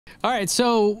All right,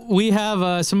 so we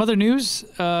have some other news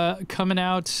coming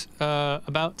out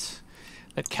about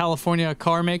that California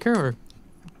car maker, or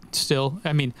still,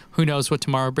 I mean, who knows what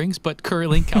tomorrow brings, but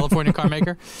currently California car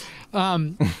maker.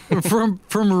 From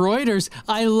Reuters,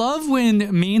 I love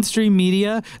when mainstream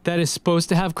media that is supposed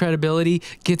to have credibility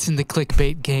gets in the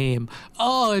clickbait game.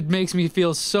 Oh, it makes me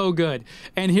feel so good.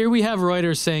 And here we have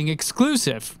Reuters saying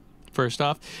exclusive. First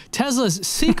off, Tesla's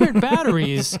secret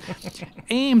batteries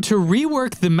aim to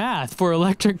rework the math for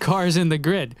electric cars in the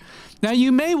grid. Now,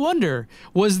 you may wonder,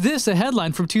 was this a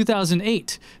headline from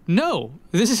 2008? No,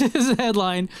 this is a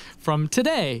headline from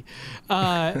today.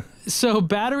 So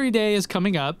Battery Day is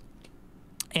coming up.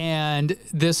 And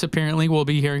this apparently we'll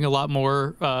be hearing a lot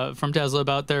more from Tesla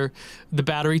about the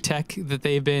battery tech that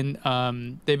they've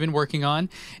been working on.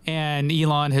 And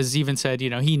Elon has even said,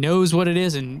 he knows what it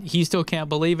is and he still can't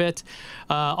believe it.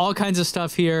 All kinds of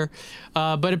stuff here.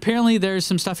 But apparently there's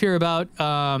some stuff here about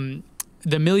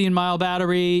the million-mile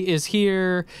battery is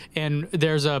here, and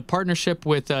there's a partnership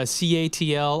with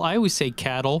CATL. I always say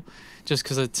cattle just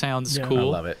because it sounds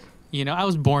cool. I love it. I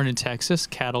was born in Texas.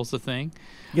 Cattle's the thing.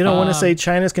 You don't want to say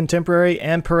China's Contemporary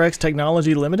and Perex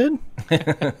Technology Limited?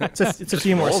 It's a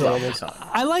few more syllables.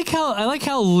 I like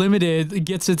how Limited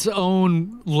gets its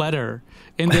own letter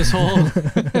in this whole.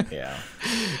 Yeah.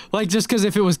 Like, just because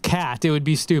if it was cat, it would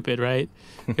be stupid, right?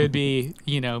 It'd be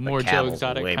more Joe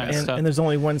Exotic kind of stuff. And there's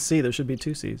only one C. There should be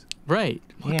two C's. Right.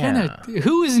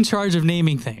 Who is in charge of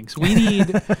naming things? We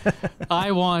need.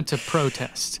 I want to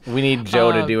protest. We need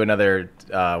Joe to do another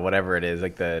whatever it is,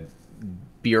 like the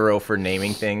Bureau for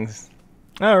naming things.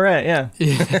 Oh, right, yeah.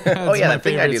 Oh, yeah, that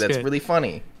thing I do that's really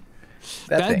funny.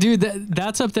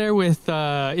 That's up there with,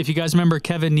 if you guys remember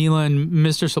Kevin Nealon,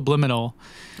 Mr. Subliminal.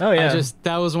 Oh, yeah.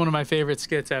 That was one of my favorite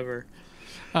skits ever.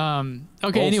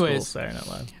 Okay, anyways. Sorry, not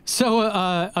loud. So,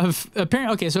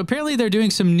 apparently they're doing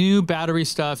some new battery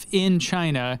stuff in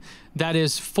China that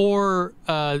is for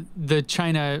the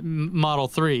China Model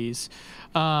 3s.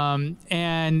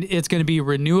 And it's going to be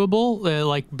renewable,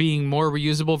 like being more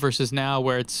reusable versus now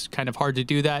where it's kind of hard to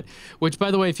do that. Which,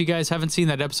 by the way, if you guys haven't seen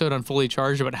that episode on Fully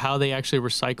Charged about how they actually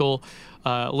recycle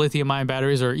lithium-ion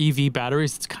batteries or EV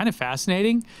batteries, it's kind of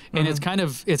fascinating, and it's kind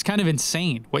of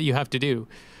insane what you have to do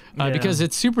because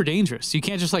it's super dangerous. You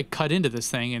can't just like cut into this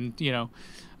thing, and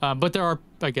but there are,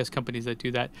 I guess, companies that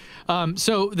do that.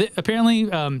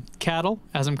 Apparently, cattle,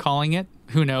 as I'm calling it,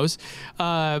 who knows.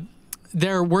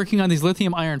 They're working on these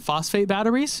lithium iron phosphate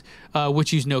batteries,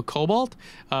 which use no cobalt,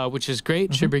 which is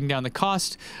great. Should bring down the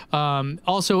cost.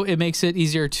 Also, it makes it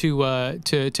easier to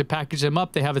package them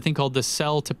up. They have a thing called the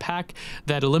cell to pack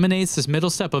that eliminates this middle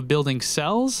step of building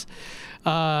cells.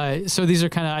 So these are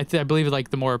kind of, I believe, like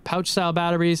the more pouch style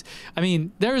batteries. I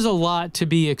mean, there's a lot to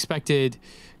be expected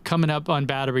coming up on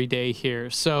Battery Day here.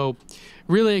 So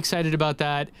really excited about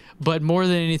that. But more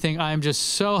than anything, I'm just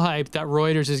so hyped that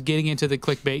Reuters is getting into the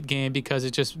clickbait game because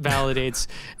it just validates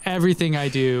everything I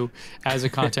do as a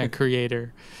content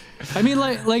creator. I mean,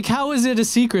 like, how is it a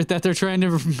secret that they're trying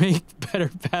to make better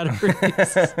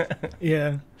batteries?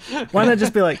 Yeah. Why not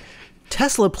just be like,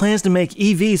 Tesla plans to make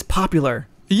EVs popular?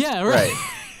 Yeah, right.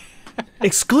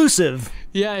 Exclusive.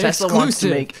 Yeah, Tesla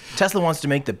exclusive. wants to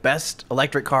make the best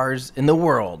electric cars in the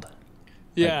world.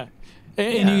 Yeah.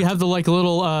 And you have the like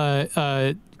little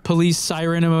police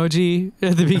siren emoji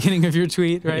at the beginning of your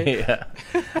tweet, right? Yeah.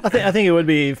 I think it would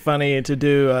be funny to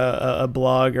do a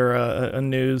blog or a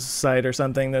news site or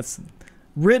something that's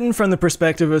written from the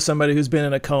perspective of somebody who's been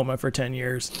in a coma for 10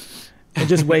 years and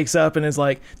just wakes up and is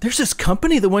like, there's this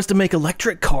company that wants to make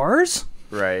electric cars?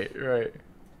 Right.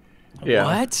 Yeah.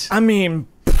 What? I mean,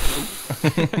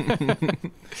 Okay.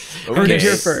 heard it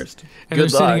here first. And they're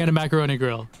sitting at a macaroni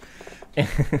grill.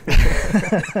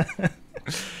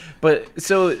 But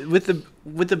so with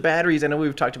the batteries, I know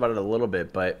we've talked about it a little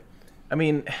bit, but I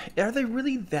mean, are they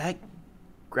really that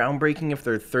groundbreaking if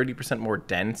they're 30% more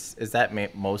dense? Is that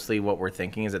mostly what we're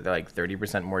thinking? Is that they're like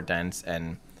 30% more dense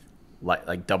and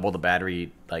like double the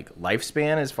battery like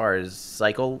lifespan as far as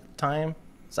cycle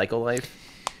life?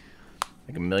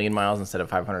 Like 1 million miles instead of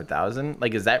 500,000?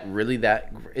 Like, is that really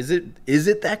that? Is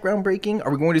it that groundbreaking?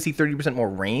 Are we going to see 30% more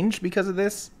range because of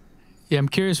this? Yeah, I'm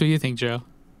curious what you think, Joe.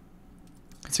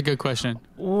 That's a good question.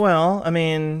 Well, I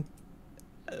mean,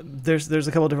 there's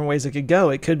a couple of different ways it could go.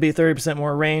 It could be 30%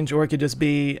 more range, or it could just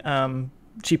be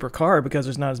cheaper car because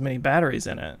there's not as many batteries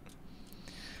in it.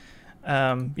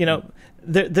 I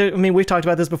mean, we've talked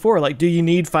about this before. Like, do you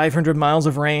need 500 miles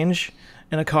of range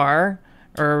in a car,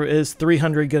 or is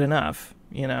 300 good enough?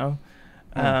 I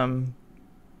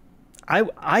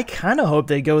kind of hope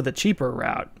they go the cheaper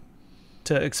route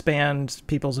to expand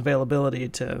people's availability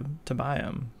to buy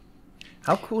them.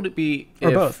 How cool would it be Or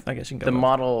if both, I guess you can go the both.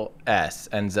 Model S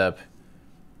ends up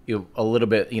a little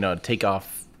bit, take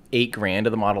off $8,000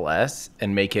 of the Model S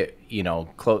and make it,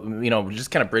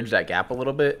 just kind of bridge that gap a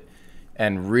little bit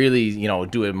and really,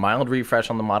 do a mild refresh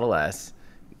on the Model S,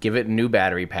 give it new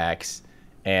battery packs,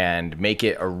 and make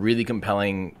it a really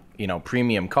compelling,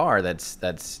 premium car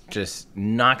that's just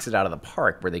knocks it out of the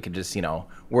park, where they could just,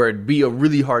 where it'd be a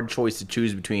really hard choice to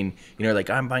choose between,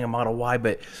 like I'm buying a Model Y,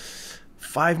 but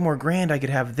 $5,000 more I could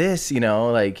have this,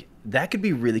 like that could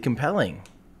be really compelling.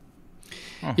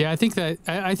 Yeah, I think that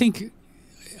I think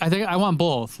I want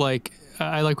both. Like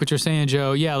I like what you're saying,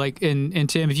 Joe. Yeah, like and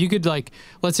Tim, if you could, like,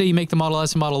 let's say you make the Model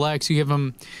S and Model X, you give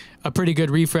them a pretty good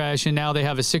refresh, and now they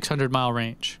have a 600-mile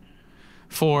range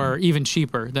for even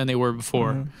cheaper than they were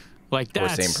before. Like Or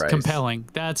same that's price. compelling.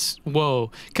 That's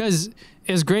whoa. Because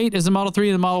as great as the Model 3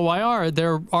 and the Model Y are,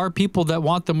 there are people that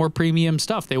want the more premium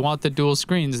stuff. They want the dual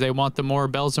screens. They want the more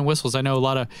bells and whistles. I know a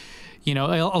lot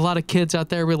of kids out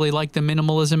there really like the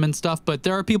minimalism and stuff, but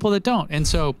there are people that don't. And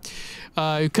so,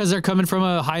 because they're coming from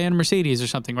a high-end Mercedes or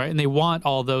something, right? And they want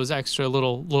all those extra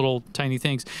little tiny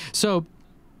things. So,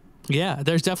 yeah,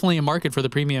 there's definitely a market for the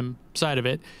premium side of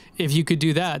it. If you could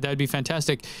do that, that'd be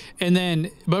fantastic. And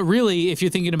then, but really, if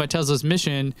you're thinking about Tesla's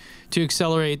mission to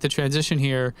accelerate the transition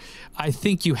here, I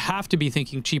think you have to be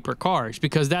thinking cheaper cars,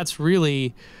 because that's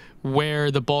really where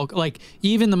the bulk, like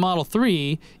even the Model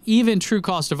 3, even true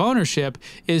cost of ownership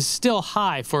is still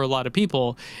high for a lot of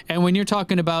people. And when you're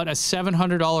talking about a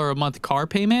 $700 a month car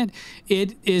payment,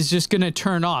 it is just going to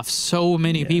turn off so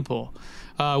many people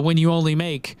when you only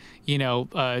make,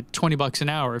 $20 an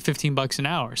hour, $15 an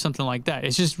hour, something like that.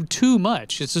 It's just too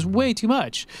much. It's just way too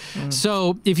much.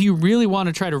 So if you really want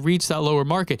to try to reach that lower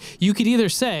market, you could either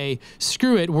say,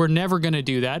 screw it, we're never going to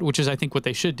do that, which is I think what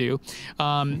they should do.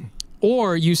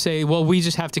 Or you say, well, we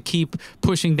just have to keep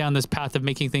pushing down this path of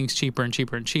making things cheaper and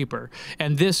cheaper and cheaper.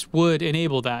 And this would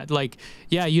enable that. Like,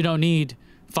 yeah, you don't need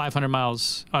 500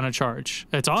 miles on a charge.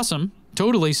 It's awesome.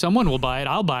 Totally. Someone will buy it.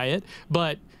 I'll buy it.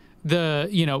 But the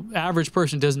average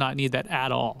person does not need that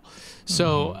at all.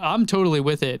 So I'm totally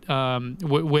with it,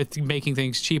 with making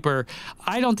things cheaper.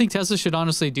 I don't think Tesla should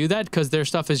honestly do that, because their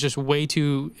stuff is just way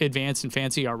too advanced and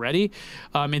fancy already,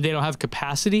 and they don't have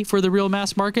capacity for the real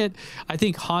mass market. I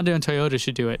think Honda and Toyota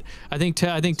should do it. I think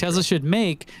Tesla should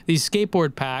make these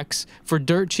skateboard packs for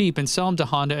dirt cheap and sell them to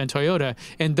Honda and Toyota,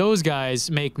 and those guys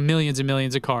make millions and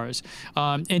millions of cars.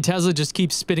 And Tesla just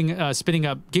keeps spitting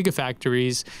up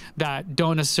gigafactories that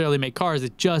don't necessarily make cars,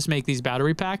 that just make these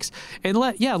battery packs, and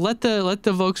let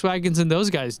the Volkswagens and those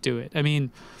guys do it. I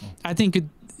mean, I think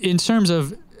in terms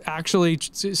of actually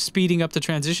speeding up the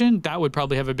transition, that would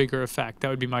probably have a bigger effect. That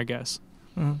would be my guess.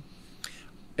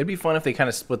 It'd be fun if they kind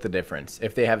of split the difference.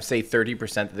 If they have, say,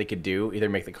 30% that they could do, either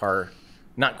make the car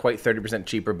not quite 30%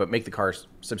 cheaper, but make the car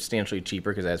substantially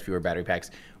cheaper because it has fewer battery packs,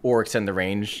 or extend the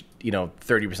range,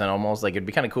 30% almost. Like, it'd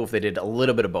be kind of cool if they did a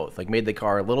little bit of both. Like, made the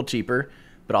car a little cheaper,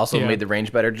 but also made the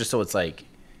range better, just so it's like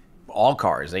all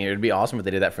cars. It'd be awesome if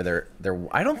they did that for their.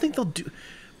 I don't think they'll do.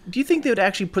 Do you think they would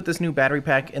actually put this new battery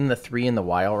pack in the 3 and the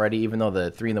Y already, even though the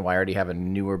 3 and the Y already have a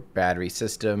newer battery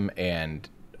system and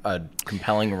a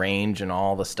compelling range and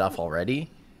all the stuff already?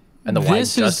 And the Y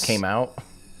just came out.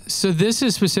 So this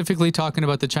is specifically talking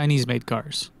about the Chinese-made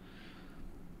cars.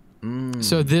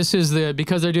 So this is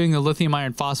because they're doing the lithium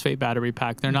iron phosphate battery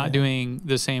pack. They're not doing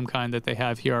the same kind that they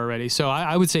have here already. So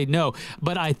I would say no.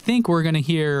 But I think we're going to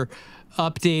hear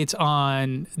updates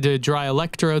on the dry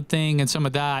electrode thing and some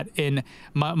of that. And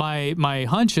my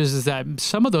hunch is that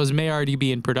some of those may already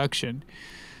be in production.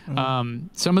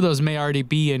 Some of those may already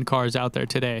be in cars out there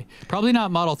today. Probably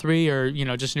not Model 3 or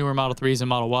just newer Model 3s and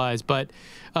Model Ys. But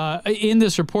in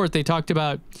this report, they talked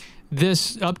about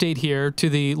this update here to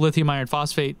the lithium iron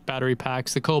phosphate battery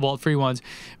packs, the cobalt-free ones,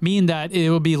 mean that it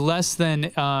will be less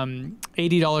than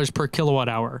 $80 per kilowatt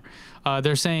hour.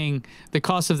 They're saying the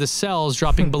cost of the cells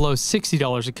dropping below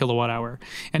 $60 a kilowatt hour.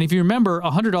 And if you remember,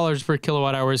 $100 per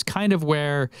kilowatt hour is kind of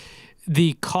where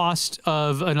the cost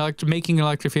of making an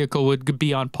electric vehicle would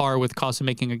be on par with the cost of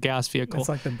making a gas vehicle. It's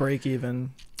like the break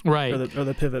even. Right. Or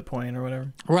the pivot point or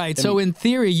whatever. Right. So in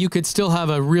theory, you could still have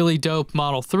a really dope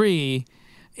Model 3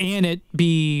 and it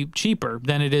be cheaper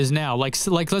than it is now. Like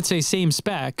let's say same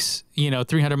specs,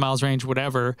 300 miles range,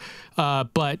 whatever,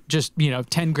 but just,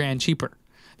 10 grand cheaper.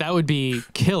 That would be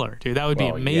killer, dude. That would be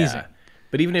amazing. Yeah.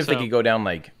 But even if they could go down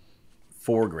like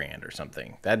 $4 grand or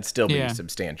something, that'd still be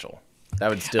substantial. That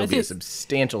would still be a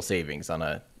substantial savings on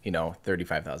a,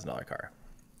 $35,000 car.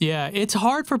 Yeah, it's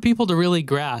hard for people to really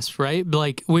grasp, right?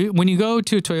 Like when you go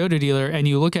to a Toyota dealer and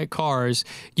you look at cars,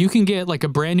 you can get like a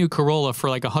brand new Corolla for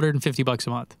like $150 a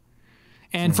month.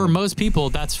 And for most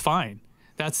people, that's fine.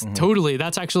 That's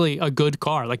that's actually a good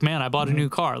car. Like, man, I bought a new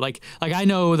car. Like I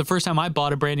know the first time I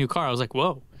bought a brand new car, I was like,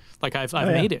 whoa, like I've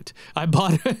made it. I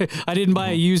didn't buy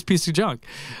a used piece of junk.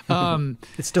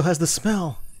 It still has the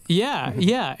smell.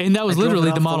 Yeah. And that was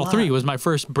literally the Model 3 was my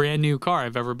first brand new car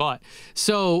I've ever bought.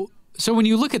 So when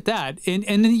you look at that, and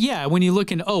then, when you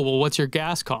look in, what's your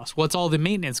gas cost? What's all the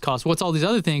maintenance costs? What's all these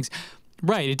other things?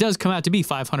 Right. It does come out to be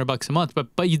 $500 a month, but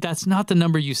that's not the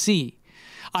number you see.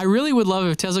 I really would love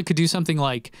if Tesla could do something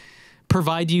like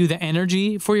provide you the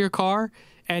energy for your car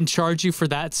and charge you for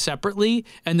that separately,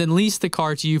 and then lease the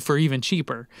car to you for even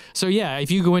cheaper. So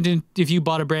if you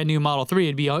bought a brand new Model 3,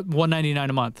 it'd be $199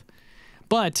 a month.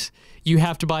 But you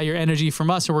have to buy your energy from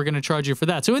us, and we're going to charge you for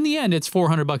that. So in the end, it's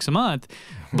 $400 a month,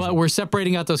 but we're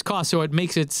separating out those costs, so it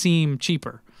makes it seem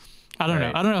cheaper. I don't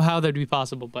know. I don't know how that'd be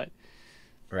possible, but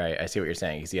right. I see what you're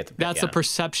saying. You have to that's the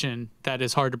perception that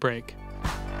is hard to break.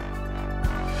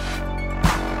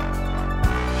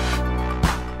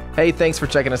 Hey, thanks for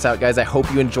checking us out, guys. I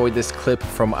hope you enjoyed this clip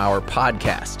from our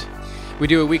podcast. We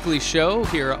do a weekly show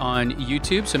here on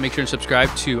YouTube, so make sure to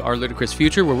subscribe to Our Ludicrous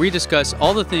Future, where we discuss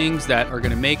all the things that are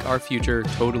going to make our future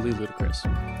totally ludicrous.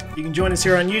 You can join us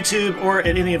here on YouTube or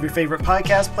at any of your favorite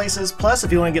podcast places. Plus,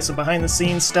 if you want to get some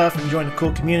behind-the-scenes stuff and join a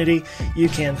cool community, you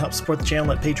can help support the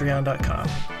channel at patreon.com.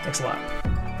 Thanks a lot.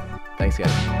 Thanks,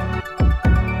 guys.